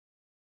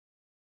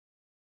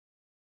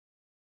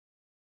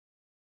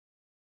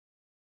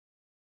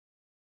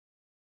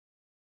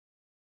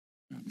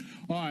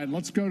All right,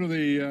 let's go to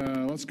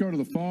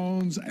the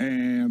phones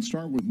and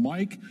start with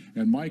Mike.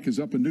 And Mike is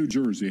up in New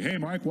Jersey. Hey,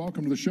 Mike,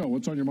 welcome to the show.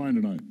 What's on your mind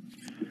tonight?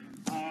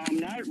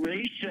 That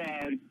race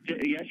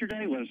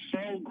yesterday was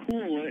so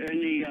cool in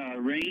the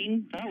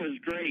rain. That was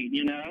great,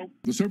 you know.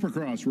 The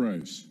Supercross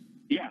race.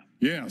 Yeah.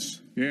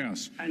 Yes,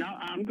 yes. And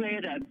I'm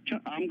glad that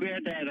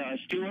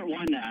Stewart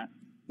won that.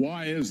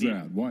 Why is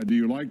that? Why do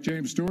you like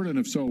James Stewart, and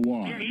if so,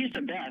 why? Yeah, he's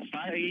the best.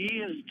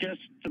 He is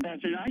just the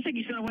best, and I think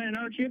he's going to win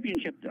another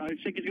championship. I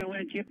think he's going to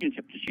win a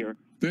championship this year.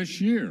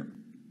 This year.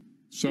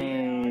 So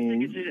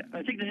yeah,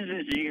 I think this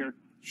is his year.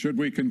 Should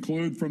we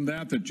conclude from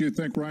that you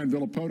think Ryan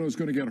Villopoto is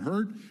going to get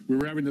hurt? We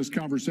were having this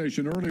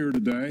conversation earlier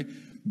today.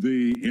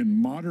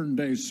 In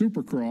modern-day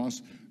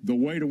Supercross, the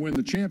way to win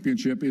the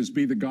championship is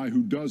be the guy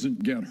who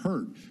doesn't get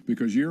hurt,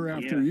 because year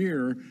after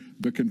year,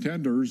 the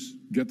contenders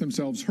get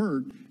themselves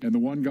hurt, and the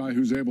one guy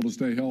who's able to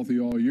stay healthy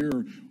all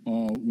year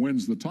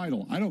wins the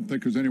title. I don't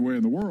think there's any way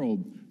in the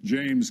world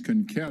James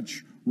can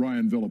catch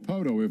Ryan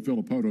Villopoto if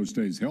Villopoto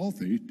stays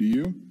healthy. Do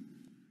you?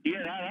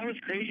 Yeah, that was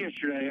crazy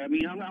yesterday. I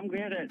mean, I'm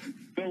glad that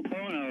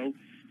Villopoto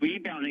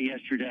rebounded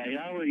yesterday.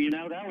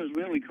 That was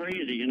really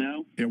crazy, you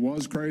know. It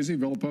was crazy.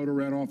 Villopoto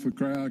ran off the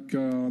crack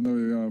on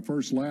the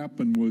first lap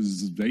and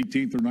was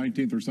 18th or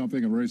 19th or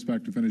something and raced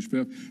back to finish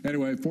 5th.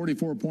 Anyway,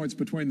 44 points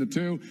between the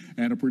two,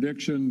 and a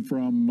prediction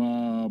from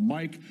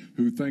Mike,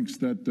 who thinks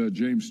that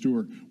James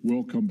Stewart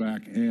will come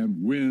back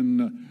and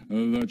win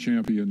the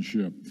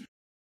championship.